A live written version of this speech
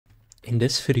In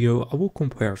this video, I will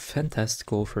compare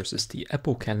Fantastical versus the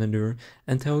Apple Calendar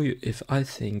and tell you if I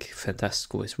think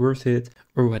Fantastical is worth it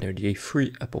or whether the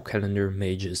free Apple Calendar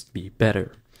may just be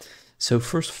better. So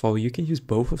first of all, you can use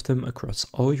both of them across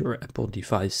all your Apple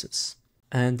devices.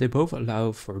 And they both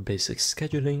allow for basic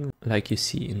scheduling, like you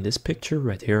see in this picture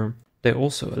right here. They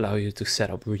also allow you to set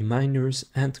up reminders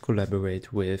and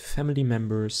collaborate with family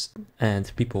members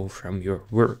and people from your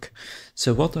work.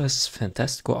 So what does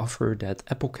Fantastical offer that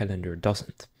Apple Calendar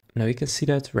doesn't? Now you can see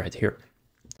that right here.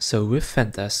 So with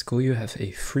Fantastical you have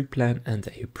a free plan and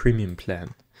a premium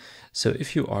plan. So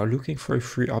if you are looking for a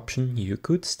free option, you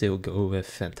could still go with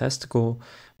Fantastical,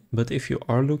 but if you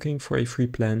are looking for a free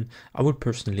plan, I would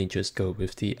personally just go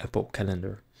with the Apple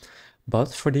Calendar.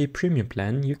 But for the premium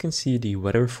plan, you can see the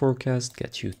weather forecast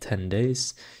gets you 10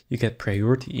 days, you get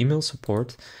priority email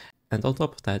support, and on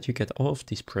top of that you get all of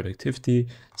these productivity,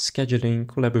 scheduling,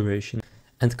 collaboration,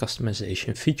 and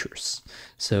customization features.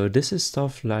 So this is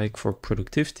stuff like for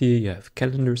productivity, you have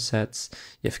calendar sets,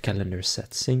 you have calendar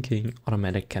set syncing,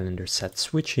 automatic calendar set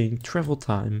switching, travel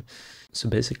time. So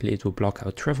basically it will block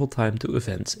out travel time to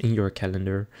events in your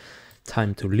calendar,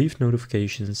 time to leave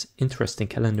notifications, interesting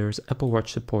calendars, Apple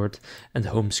Watch support, and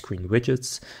home screen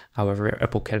widgets. However,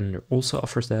 Apple Calendar also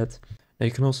offers that. Now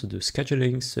you can also do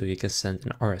scheduling, so you can send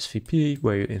an RSVP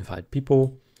where you invite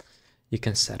people. You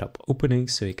can set up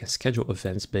openings, so you can schedule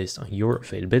events based on your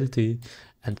availability,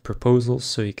 and proposals,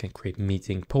 so you can create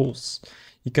meeting polls.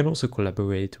 You can also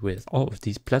collaborate with all of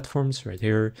these platforms right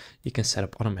here. You can set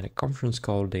up automatic conference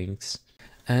call links.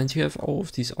 And you have all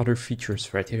of these other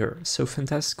features right here. So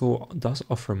Fantastical does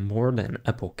offer more than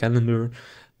Apple Calendar,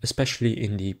 especially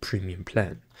in the premium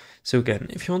plan. So again,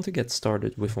 if you want to get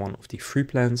started with one of the free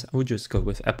plans, I would just go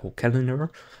with Apple Calendar,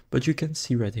 but you can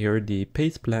see right here the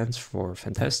paid plans for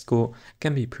Fantastical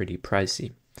can be pretty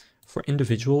pricey. For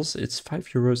individuals, it's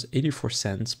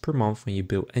 €5.84 per month when you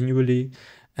bill annually,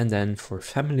 and then for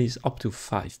families up to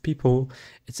 5 people,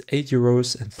 it's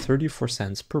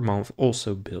 €8.34 per month,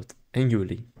 also billed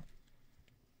annually.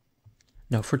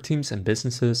 Now for teams and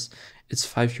businesses, it's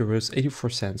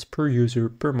 €5.84 per user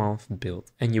per month billed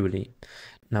annually.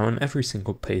 Now on every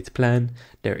single paid plan,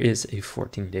 there is a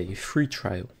 14-day free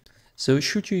trial. So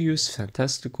should you use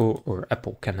Fantastical or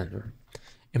Apple Calendar?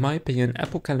 In my opinion,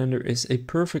 Apple Calendar is a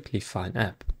perfectly fine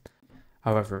app.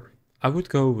 However, I would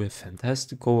go with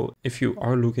Fantastical if you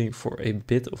are looking for a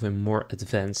bit of a more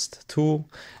advanced tool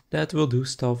that will do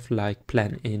stuff like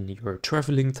plan in your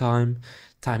traveling time,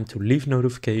 time to leave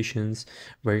notifications,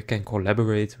 where you can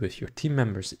collaborate with your team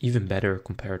members even better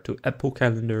compared to Apple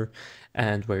Calendar,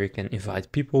 and where you can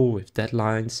invite people with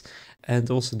deadlines, and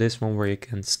also this one where you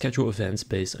can schedule events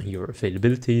based on your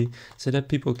availability so that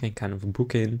people can kind of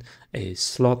book in a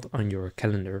slot on your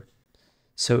calendar.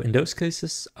 So in those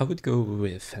cases, I would go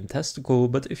with Fantastical,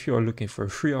 but if you are looking for a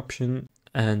free option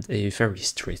and a very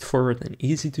straightforward and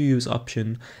easy to use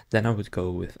option, then I would go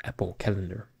with Apple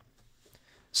Calendar.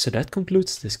 So that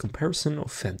concludes this comparison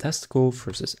of Fantastical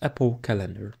versus Apple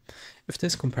Calendar. If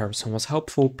this comparison was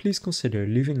helpful, please consider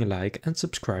leaving a like and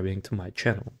subscribing to my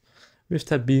channel. With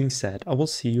that being said, I will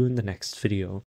see you in the next video.